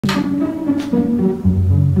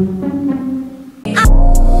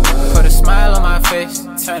Put a smile on my face,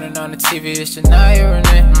 turning on the TV, it's Janaya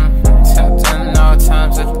Renee. Top 10 all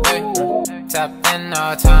times of the day. Top 10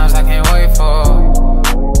 all times I can't wait for.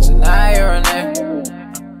 Janaya Renee.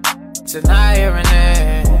 Janaya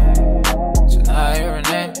Renee. Janaya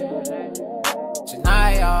Renee.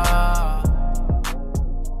 Janaya.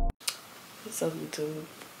 What's up, YouTube?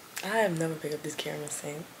 I have never picked up this camera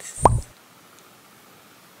since.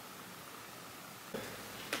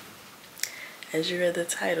 As you read the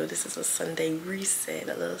title, this is a Sunday reset,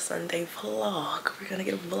 a little Sunday vlog. We're gonna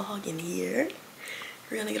get a vlog in here.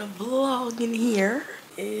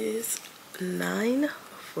 It's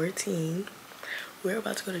 9:14. We're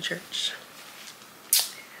about to go to church.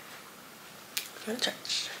 We're going to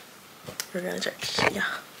church.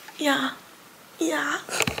 Yeah.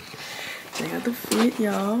 Check out the fit,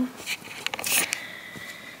 y'all.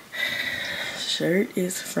 Shirt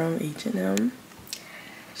is from H&M.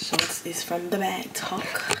 Shorts is from the Bag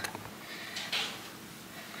Talk.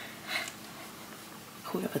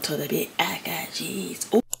 Whoever told that bitch I got G's.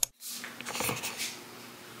 Ooh.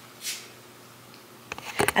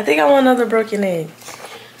 I think I want another broken egg.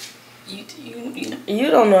 You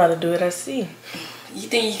don't know how to do it, I see. You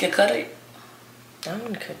think you can cut it? I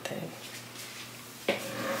don't cut that.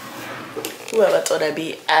 Whoever told that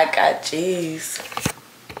bitch I got G's.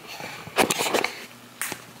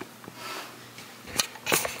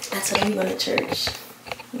 That's what I'm going to church.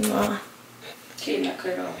 Nah. Okay, not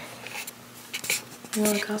cut it off. You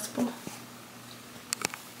want a gospel?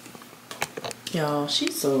 Y'all,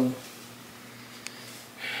 she's so...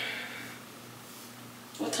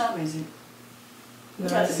 What time is it?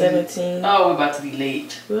 9:17. Oh, we're about to be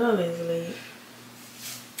late. We're always late.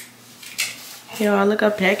 Y'all, look,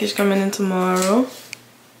 our package coming in tomorrow.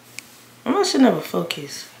 I should never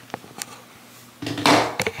focus.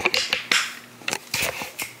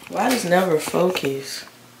 Why does never focus?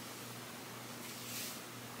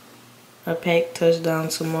 A pack touchdown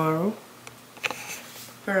tomorrow.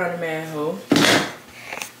 Per on the manhole.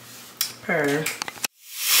 Per.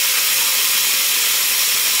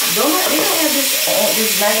 They don't have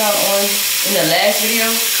this background on in the last video.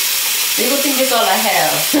 They don't think that's all I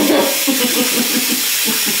have.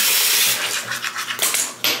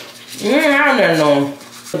 I don't know.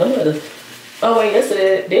 Oh wait,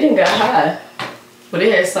 yesterday they didn't got high. But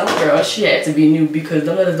they had some girl, she had to be new because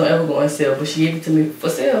them letters don't ever go on sale, but she gave it to me for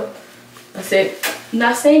sale. I said,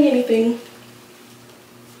 not saying anything.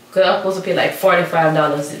 Cause I was supposed to pay like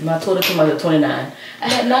 $45. My total came out to $29. I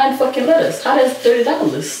had 9 fucking letters. How does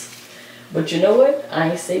 $30? But you know what?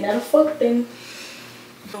 I ain't say not a fuck thing.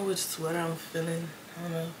 I know which sweater I'm feeling. I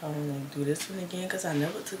don't know if I want to do this one again because I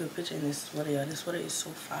never took a picture in this sweater, y'all. This sweater is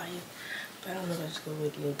so fire. But I don't know if I just go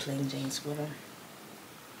with a little plain Jane sweater.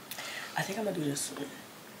 I think I'm gonna do this one.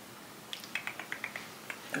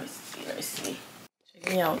 Let me see.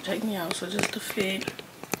 Check me out. So just the fit.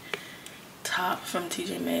 Top from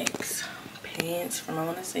TJ Maxx. Pants from, I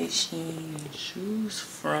wanna say Shein. Shoes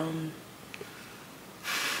from,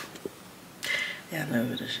 yeah, I know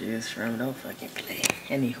who the shoe is from. Don't fucking play.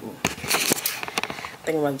 Anywho. I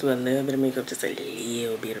think I'm gonna do a little bit of makeup, just a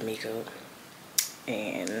little bit of makeup.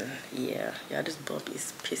 And yeah, y'all, this bump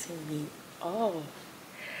is pissing me off.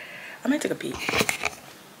 I might take a peek.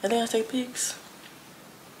 I think I'll take pics.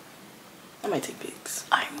 I might take pics.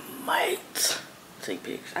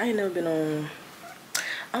 I ain't never been on,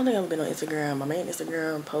 I don't think I've been on Instagram. My main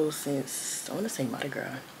Instagram post since, I want to say Mardi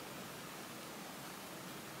Gras.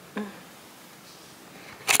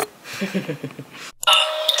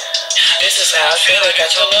 This is how I feel. I got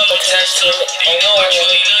your love attached to me. Ain't no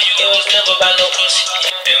argument. It was never about no pussy.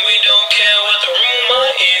 And we don't care what the rumor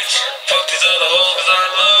is. Fuck these other hoes cause I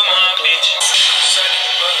love my bitch.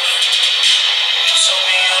 So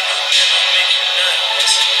me on the bed and make you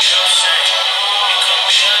nuts. You know what I'm saying? You come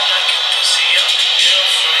behind like your pussy up your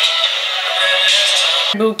girlfriend.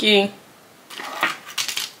 Bookie.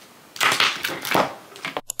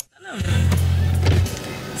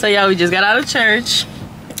 So y'all, we just got out of church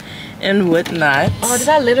and whatnot. Oh, did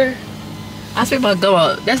I litter? I speak about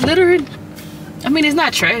go. That's littering. I mean, it's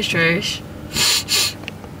not trash.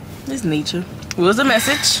 It's nature. What was the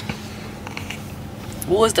message?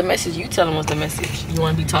 What was the message? You tell them what's the message. You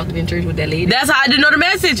want to be talking in church with that lady? That's how I didn't know the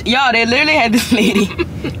message. Y'all, they literally had this lady.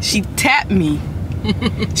 She tapped me.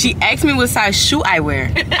 She asked me what size shoe I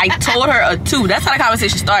wear. I told her a 2. That's how the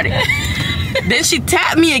conversation started. Then she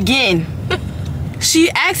tapped me again. She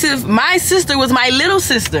asked if my sister was my little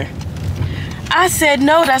sister. I said,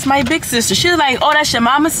 no, that's my big sister. She was like, oh, that's your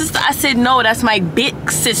mama's sister? I said, no, that's my big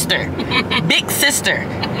sister. Big sister.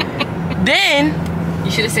 Then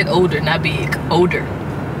You should have said older, not big. Older.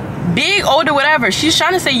 Big, older, whatever. She's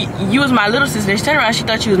trying to say you was my little sister. She turned around, she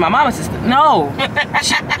thought you was my mama's sister. No.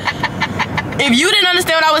 If you didn't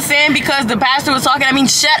understand what I was saying because the pastor was talking, I mean,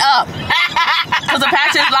 shut up. Because the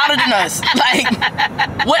pastor is louder than us. Like,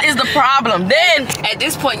 what is the problem? Then, at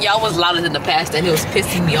this point, y'all was louder than the pastor, and it was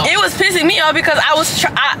pissing me off. It was pissing me off because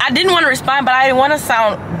I didn't want to respond, but I didn't want to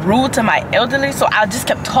sound rude to my elderly, so I just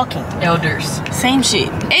kept talking. Elders. Same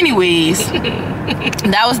shit. Anyways,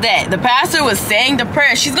 that was that. The pastor was saying the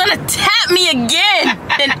prayer. She's gonna tap me again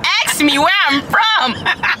and ask me where I'm from.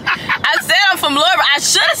 I said I'm from Louisville. I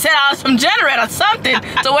should have said I was from Generate or something,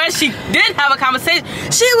 to where she didn't have a conversation.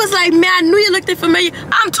 She was like, man, I knew you looked familiar.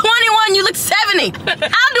 I'm 21, you look 70.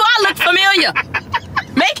 How do I look familiar?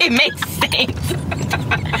 Make it make sense.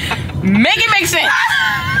 Make it make sense.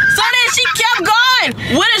 So then she kept going.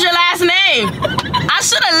 What is your last name? I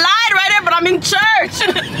should have lied right there, but I'm in church. So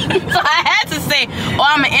I had to say, oh,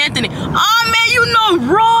 I'm an Anthony. Oh man, you know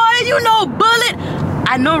Roy, you know Bullet.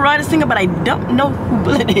 I know Roy the singer, but I don't know who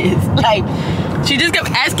Bullet is. Like, she just kept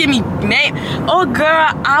asking me name. Oh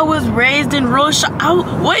girl, I was raised in Rocha.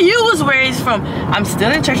 Where you was raised from? I'm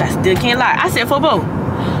still in church, I still can't lie. I said for both.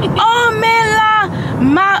 Oh man,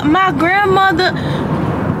 my grandmother.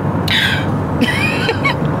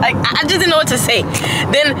 Like, I just didn't know what to say.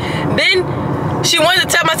 Then she wanted to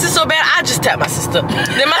tap my sister so bad, I just tapped my sister.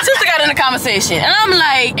 Then my sister got in the conversation, and I'm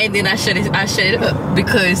like, and then I shut it up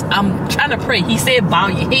because I'm trying to pray. He said, bow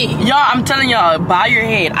your head. Y'all, I'm telling y'all, bow your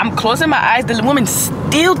head. I'm closing my eyes. The woman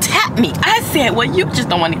still tapped me. I said, well, you just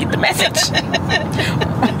don't want to get the message.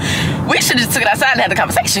 We should have just took it outside and had the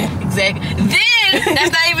conversation. Exactly. Then,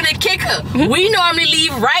 that's not even a kicker. We normally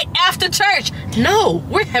leave right after church. No,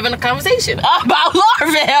 we're having a conversation about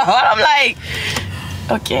Louisville. I'm like,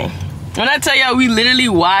 okay. When I tell y'all, we literally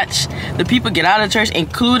watch the people get out of church,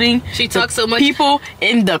 including she talks so much. People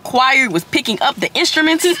in the choir was picking up the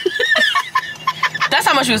instruments. That's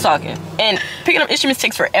how much we was talking. And picking up instruments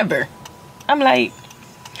takes forever. I'm like,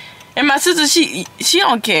 and my sister, she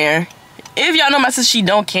don't care. If y'all know my sister, she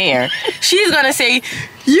don't care. She's gonna say,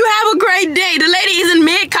 you have a great day. The lady is in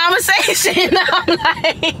mid-conversation. I'm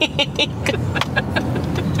like,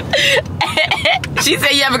 she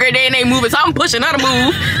said you have a great day and ain't moving, so I'm pushing her to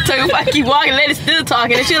move. So if I keep walking, ladies still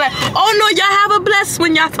talking, and she's like, oh no, y'all have a blessed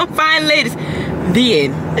one, y'all some fine ladies. The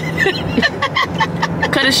end.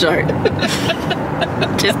 Cut it short.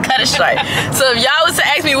 Just cut it short. So if y'all was to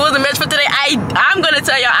ask me what was the message for today, I'm gonna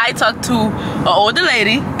tell y'all I talked to an older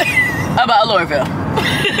lady about Louisville.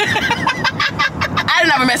 I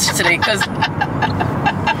didn't have a message today because,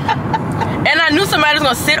 and I knew somebody was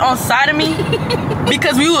gonna sit on side of me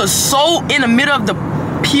because we were so in the middle of the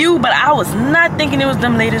pew, but I was not thinking it was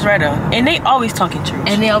them ladies right there. And they always talk in church.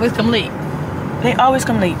 And they always come late. They always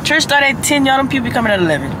come late. Church started at 10, y'all, them people be coming at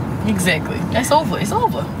 11. Exactly. That's over. It's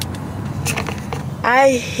over.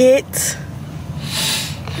 I hit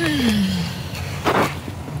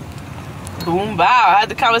boom, wow. I had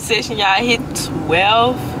the conversation, y'all. I hit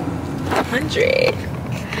 1,200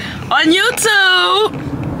 on YouTube.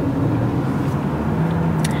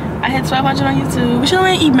 I hit 1,200 on YouTube. We should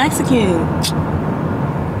only eat Mexican.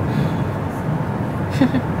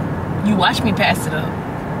 You watch me pass it up.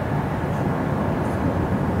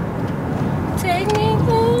 Take me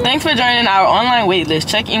through. Thanks for joining our online waitlist.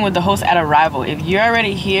 Check in with the host at arrival. If you're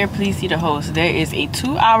already here, please see the host. There is a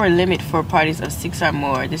 2-hour limit for parties of 6 or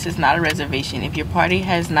more. This is not a reservation. If your party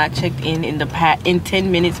has not checked in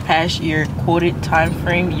 10 minutes past your quoted time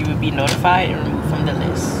frame, you will be notified and removed from the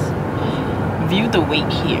list. View the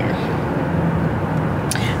wait here.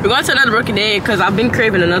 We're going to another broken egg because I've been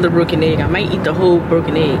craving another broken egg. I might eat the whole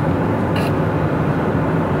broken egg.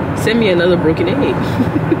 Send me another broken egg.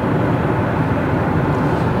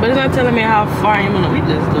 But it's not telling me how far I am on the wait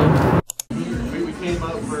list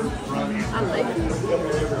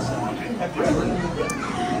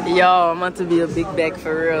though. Yo, I'm about to be a big bag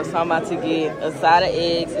for real. So I'm about to get a side of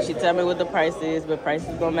eggs. She tell me what the price is, but price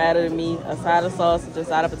is gonna matter to me. A side of sausage, a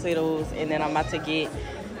side of potatoes, and then I'm about to get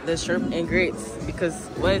the shrimp and grits because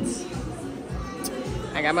what?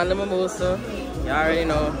 I got my little mimosa. Y'all already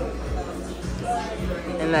know.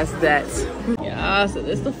 And that's that. Yeah, so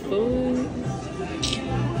that's the food.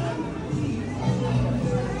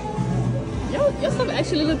 Your stuff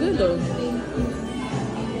actually look good though.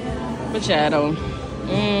 But yeah, though.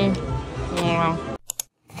 Ooh!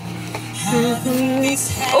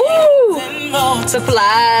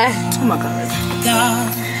 Supply. Oh my god.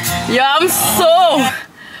 Yo, I'm so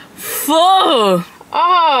full.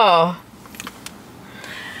 Oh.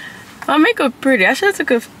 My makeup pretty. I should have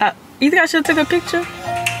took a. You think I should have took a picture?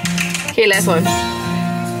 Okay, last one.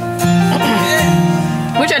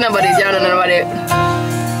 Which I know about this? Y'all don't know about it.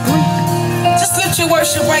 Just lift your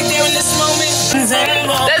worship right there in this moment.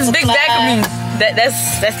 That's big back of me.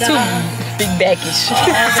 That's too big backish.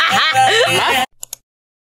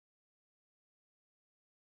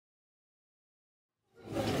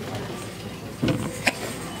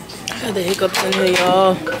 I got the hiccups in here,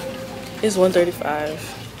 y'all. It's 1:35.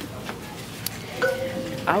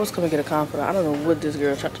 I was coming to get a comforter. I don't know what this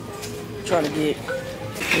girl trying to get.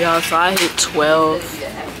 Y'all, so I hit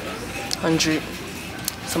 1,200.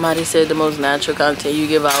 Somebody said the most natural content you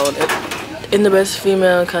give out. And the best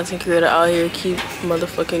female content creator out here. Keep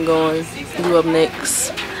motherfucking going. You up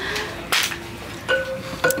next.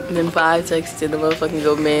 And then 5 texted the motherfucking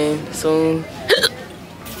go man soon.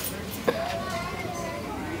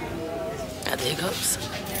 Got the hiccups.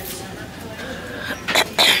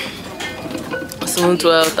 Soon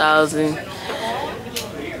 12,000.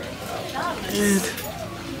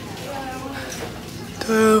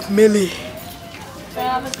 12 milli.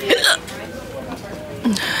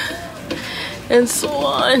 And so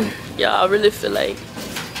on. Yeah, I really feel like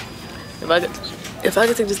if I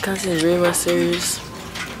could take this content really more serious,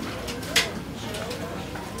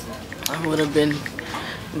 I would have been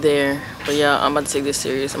there. But yeah, I'm about to take this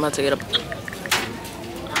serious. I'm about to take it up.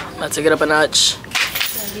 I'm about to take it up a notch.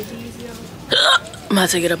 I'm about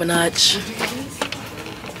to take it up a notch.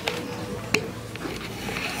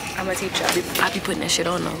 I'm gonna teach you. I be putting that shit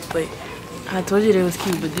on though, but I told you that it was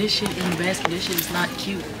cute, but this shit in the basket, this shit is not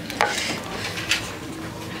cute.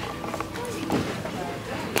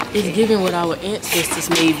 It's giving what our ancestors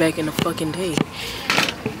made back in the fucking day.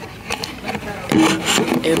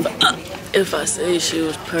 If I say she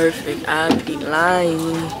was perfect, I'd be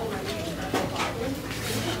lying.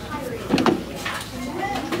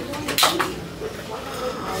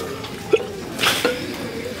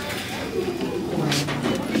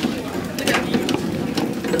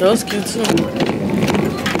 Those cute too.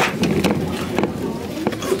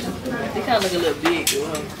 They kind of look a little big,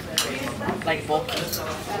 though. Like bulky.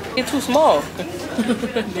 They're too small.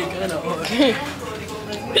 They kind of are.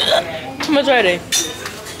 How much are they? 20.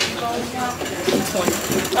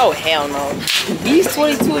 Oh hell no. These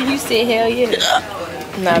 22 and you said hell yeah.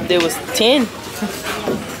 Nah, if there was 10.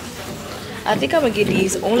 I think I'm gonna get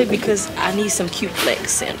these only because I need some cute black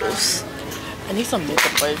sandals. I need some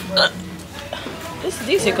makeup, but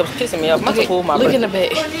these hiccups pissing me off. I can pull my look breath. in the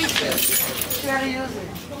back.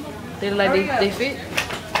 They look like they fit.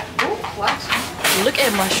 Look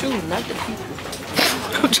at my shoe, not the people.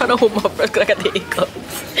 I'm trying to hold my breath because I got the hiccups.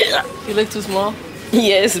 You look too small?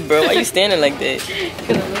 Yes, bro. Why you standing like that?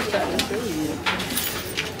 Because I'm just trying to show you.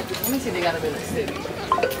 Let me see if they got them in the city.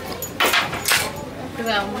 Because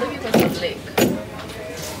I'm looking for some leg.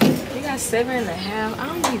 They got 7.5. I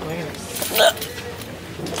don't need wearing it.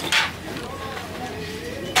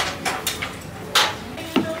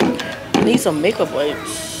 I need some makeup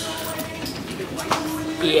wipes.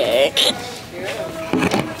 Yeah.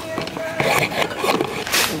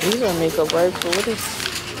 These are makeup wipes, but what is...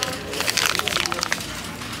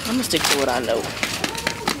 I'm gonna stick to what I know.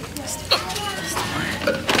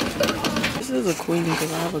 This is a queen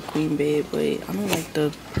because I have a queen bed, but I don't like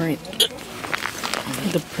the print.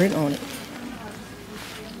 The print on it.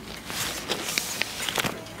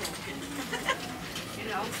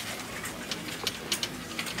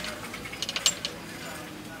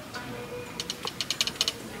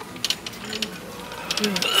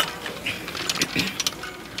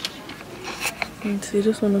 And see,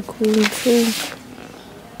 this one is cool too.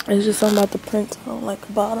 It's just something about the print I don't like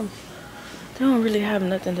about them. They don't really have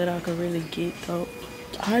nothing that I could really get though.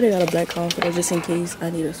 I already got a black comforter just in case I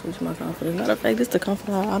need to switch my comforter. Matter of fact, this is the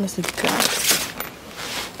comforter I honestly got.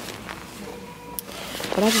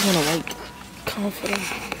 But I just want a white comforter.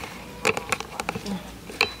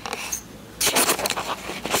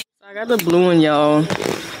 I got the blue one, y'all.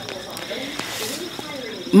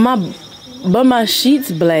 But my sheets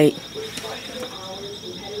black.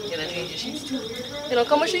 Can I change your sheets too? You don't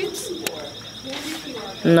come with sheets?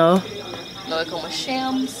 No. No, it come with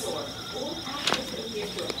shams.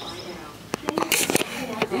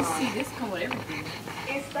 This come with everything.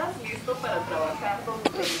 ¿Estás listo para trabajar donde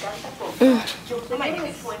te encanta comprar? Tenemos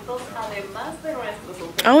descuentos además de nuestros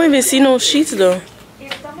I don't even see no sheets though.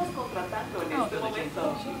 Estamos contratando en este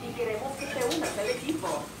momento y queremos que te unas al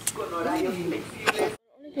equipo con horarios flexibles. The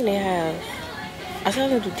only thing they have, I saw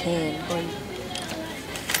them do 10, but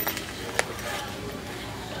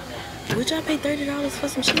would y'all pay $30 for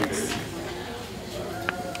some sheets?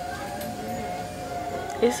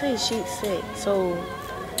 It says sheet set, so,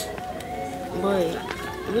 but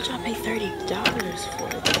would y'all pay $30 for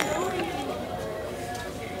it?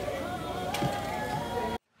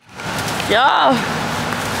 Y'all.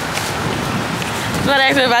 Somebody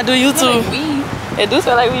asked me if I do YouTube. It do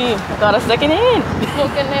smell like weed. Got a second hand.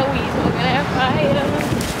 Smoking that weed, smoking that fire.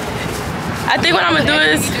 I think what I'm gonna do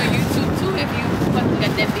is. You do YouTube too if you fucking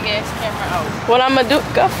got that big ass camera out. What I'm gonna do?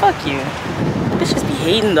 God, fuck you. Bitches be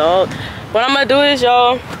hating, dog. What I'm gonna do is,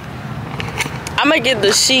 y'all. I'm gonna get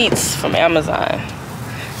the sheets from Amazon.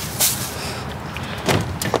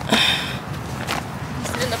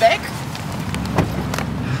 Is it in the back?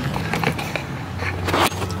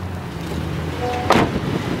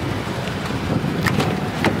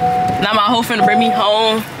 Now my hoe finna bring me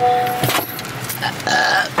home.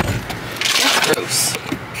 That's gross.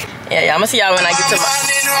 Yeah, I'm gonna see y'all when I get to my.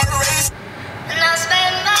 I'm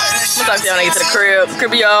gonna talk to y'all when I get to the crib.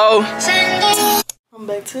 Crib, y'all. I'm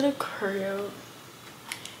back to the crib.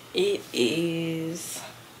 It is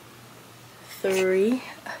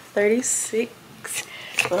 3:36.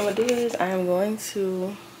 What I'm gonna do is I am going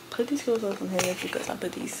to put these clothes on some hangers because I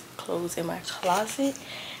put these clothes in my closet.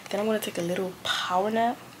 Then I'm gonna take a little power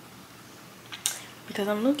nap because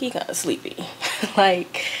I'm looking kind of sleepy.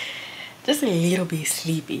 Like, just a little bit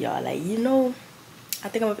sleepy, y'all. Like, you know, I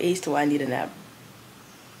think I'm of age to where I need a nap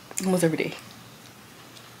almost every day.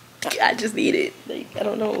 I just need it. Like, I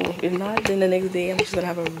don't know. If not, then the next day I'm just gonna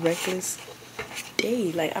have a reckless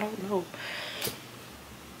day. Like, I don't know.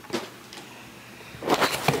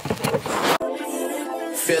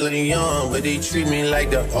 Feeling young, but they treat me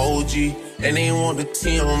like the OG. And they want the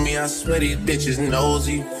T on me, I swear these bitches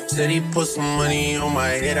nosy. Said he put some money on my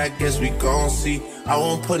head, I guess we gon' see. I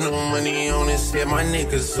won't put no money on his head, my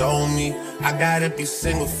niggas owe me. I gotta be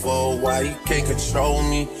single for a while, you can't control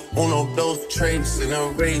me. Uno, those traits in a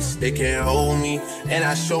race, they can't hold me. And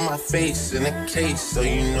I show my face in a case, so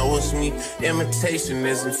you know it's me. Imitation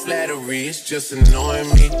isn't flattery, it's just annoying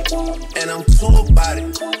me. And I'm too about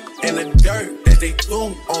it. And the dirt that they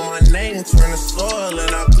threw on my name turned to soil,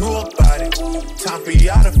 and I grew up about it. Time for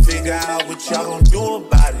y'all to figure out what y'all gon' do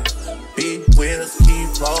about it. Big wheels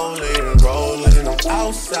keep rolling, rolling. I'm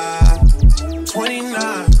outside,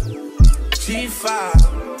 29, G5,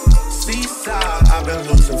 seaside. I've been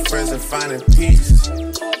losing friends and finding peace.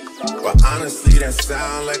 But honestly, that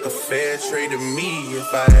sound like a fair trade to me.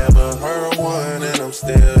 If I ever heard one, and I'm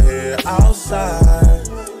still here outside,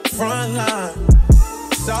 front line.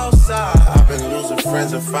 Southside, I've been losing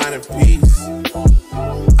friends and finding peace.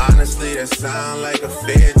 Honestly, that sound like a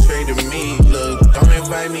fair trade to me. Look, don't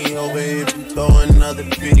invite me over if you throw another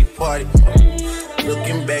pretty party.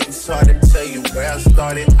 Looking back, it's hard to tell you where I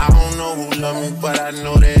started. I don't know who loved me, but I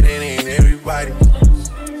know that it ain't everybody.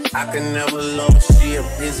 I can never love her, she a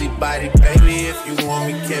busybody. Baby, if you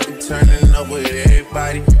want me, can't be turning up with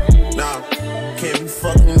everybody. Nah, can't be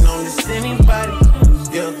fucking on this anybody.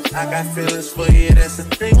 Yeah, I got feelings for you, that's the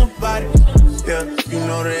thing about it. Yeah, you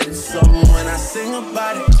know that it's something when I sing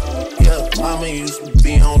about it. Yeah, mama used to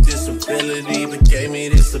be on disability, but gave me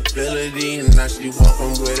this ability. And now she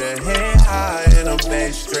walking with her head high and her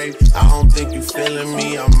back straight. I don't think you feeling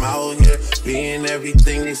me, I'm out here being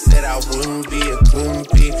everything they said I wouldn't be or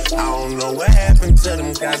couldn't be. I don't know what happened to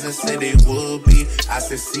them guys that said they would be. I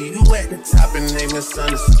said, see you at the top and they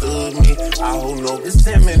misunderstood me. I hold no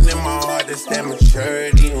resentment in my heart, that's that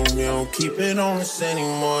maturity. And we don't keep it on us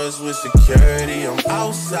anymore, it's with security. I'm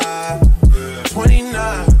outside,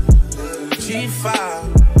 29, G5,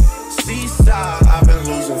 seaside. I've been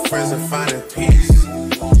losing friends and finding peace.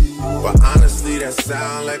 But honestly, that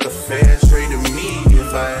sound like a fair trade to me.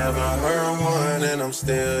 If I ever heard one, and I'm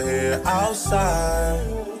still here outside,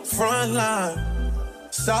 front line,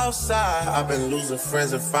 south side. I've been losing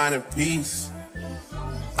friends and finding peace.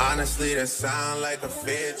 Honestly, that sound like a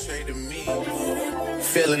fair trade to me.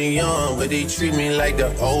 Feeling young, but they treat me like the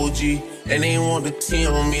OG. And they want the T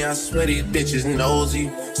on me, I swear these bitches nosy.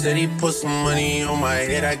 Said he put some money on my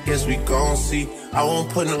head, I guess we gon' see. I won't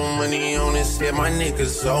put no money on his head, my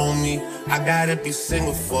niggas owe me. I gotta be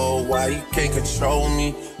single for a while, you can't control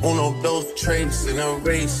me. Uno, those traits in a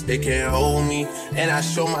race, they can't hold me. And I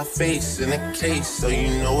show my face in a case, so you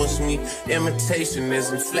know it's me. Imitation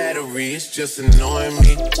isn't flattery, it's just annoying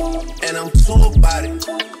me. And I'm too about it.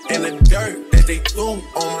 And the dirt that they threw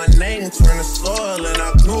on my name turned to soil, and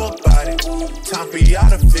I grew up about it. Time for y'all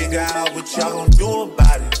to figure out what y'all gon' do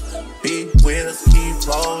about it. Big wheels keep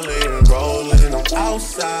rolling, rolling. I'm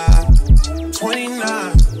outside,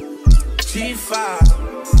 29, G5,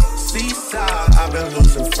 seaside. I've been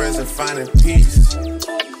losing friends and finding peace.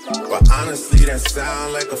 But honestly, that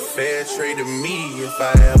sound like a fair trade to me. If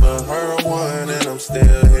I ever heard one, and I'm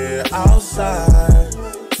still here outside,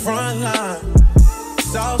 front line,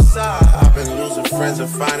 south side. I've been losing friends and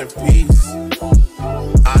finding peace.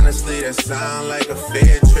 Honestly, Honestly, that sound like a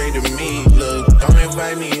fair trade to me. Look, don't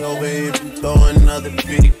invite me over if you throw another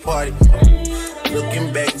pretty party.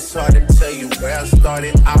 Looking back, it's hard to tell you where I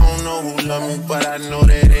started. I don't know who loved me, but I know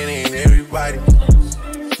that it ain't everybody.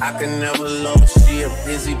 I can never love her, she a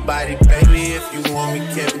busybody. Baby, if you want me,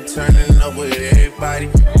 can't be turning up with everybody.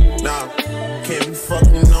 Nah, can't be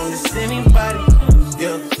fucking on this anybody.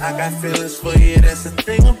 Yeah, I got feelings for you, that's the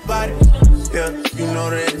thing about it. Yeah, you know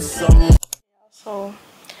that it's something. So,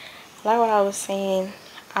 like what I was saying,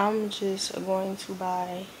 I'm just going to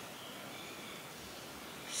buy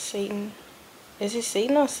Satan. Is it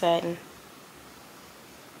Satan or Satin?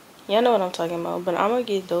 Y'all know what I'm talking about. But I'm gonna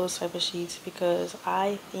get those type of sheets because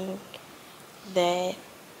I think that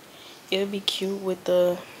it would be cute with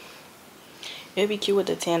the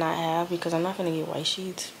tan I have, because I'm not gonna get white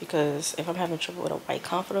sheets, because if I'm having trouble with a white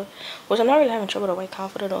comforter, which I'm not really having trouble with a white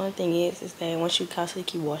comforter, the only thing is that once you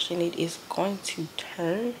constantly keep washing it, it's going to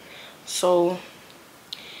turn. So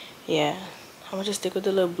yeah, I'm gonna just stick with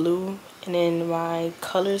the little blue, and then my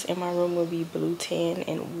colors in my room will be blue, tan,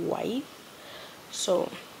 and white. So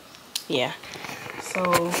yeah, so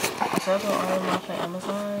I started ordering mine from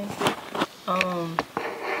Amazon.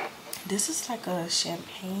 This is like a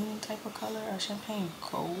champagne type of color, a champagne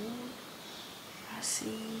gold. I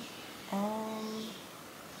see. They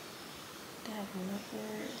have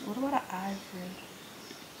leopard. What about an ivory?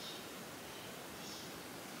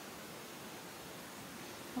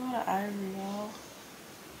 What about an ivory, y'all?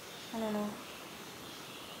 I don't know.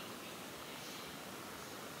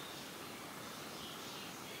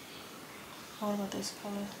 What about this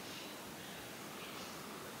color?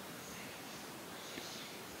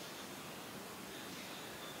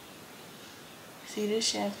 See, this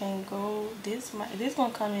champagne gold, this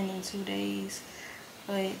gonna come in 2 days,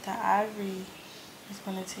 but the ivory is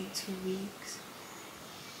gonna take 2 weeks.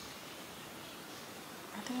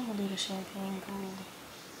 I think I'm gonna do the champagne gold.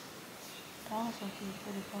 That one's gonna be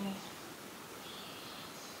pretty color.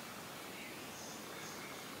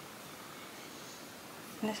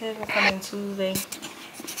 And it says it's coming Tuesday. As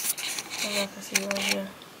y'all can see right here.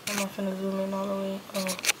 I'm not finna zoom in all the way.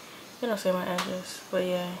 Oh, it don't say my address, but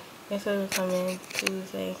yeah. It says it's coming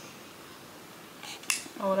Tuesday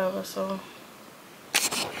or whatever, so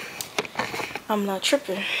I'm not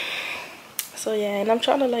tripping. So yeah, and I'm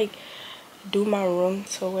trying to like do my room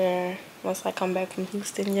to where once I come back from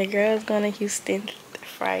Houston, your girl's going to Houston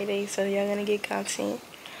Friday, so y'all gonna get content.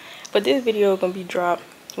 But this video is gonna be dropped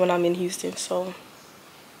when I'm in Houston, so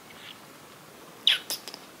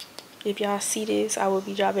if y'all see this, I will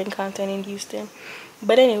be dropping content in Houston.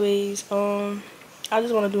 But anyways, I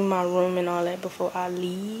just want to do my room and all that before I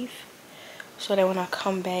leave, so that when I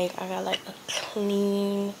come back, I got like a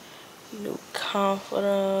clean, new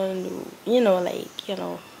comforter, new, you know, like, you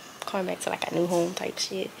know, coming back to like a new home type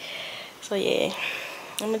shit. So yeah,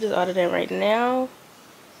 I'm gonna just order that right now,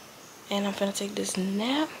 and I'm gonna take this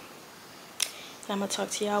nap, and I'm gonna talk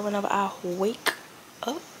to y'all whenever I wake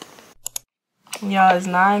up. Y'all, it's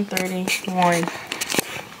 9:31.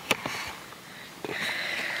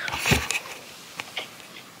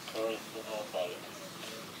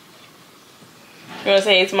 You wanna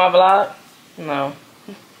say it's my vlog? No.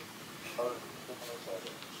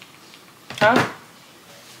 Huh?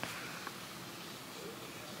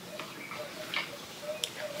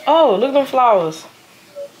 Oh, look at them flowers.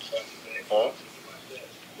 Huh?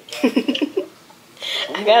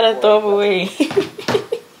 I gotta throw them away.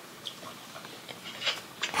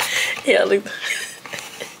 Yeah, look.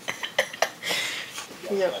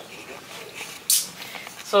 Yep.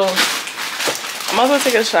 So, I'm about to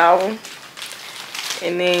take a shower.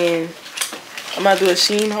 And then I'm about to do a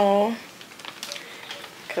Shein haul,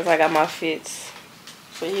 because I got my fits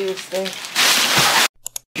for Houston.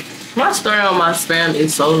 My story on my spam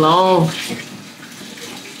is so long.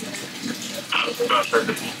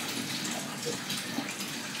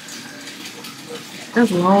 That's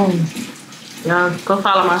long. Y'all, go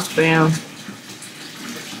follow my spam.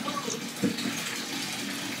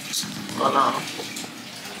 Hold on.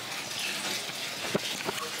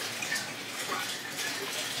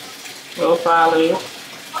 Go follow it.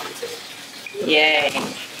 Yay.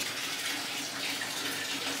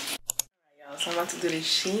 Y'all, so I'm about to do the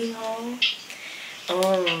Shein haul.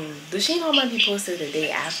 The Shein haul might be posted the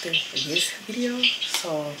day after this video,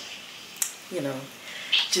 so you know,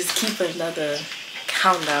 just keep another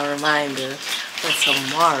countdown reminder for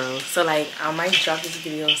tomorrow. So like, I might drop this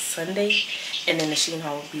video Sunday, and then the Shein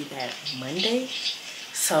haul will be that Monday.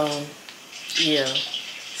 So yeah,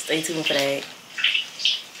 stay tuned for that.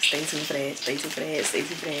 Stay tuned for that. Stay tuned for that. Stay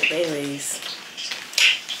tuned for that. But anyways,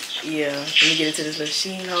 yeah, let me get into this little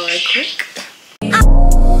Shein haul right quick.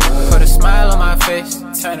 smile on my face.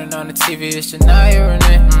 Turning on the TV, it's Janaya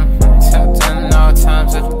Renee. Top 10 all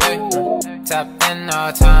times of the day. Top 10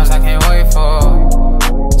 all times, I can't wait for.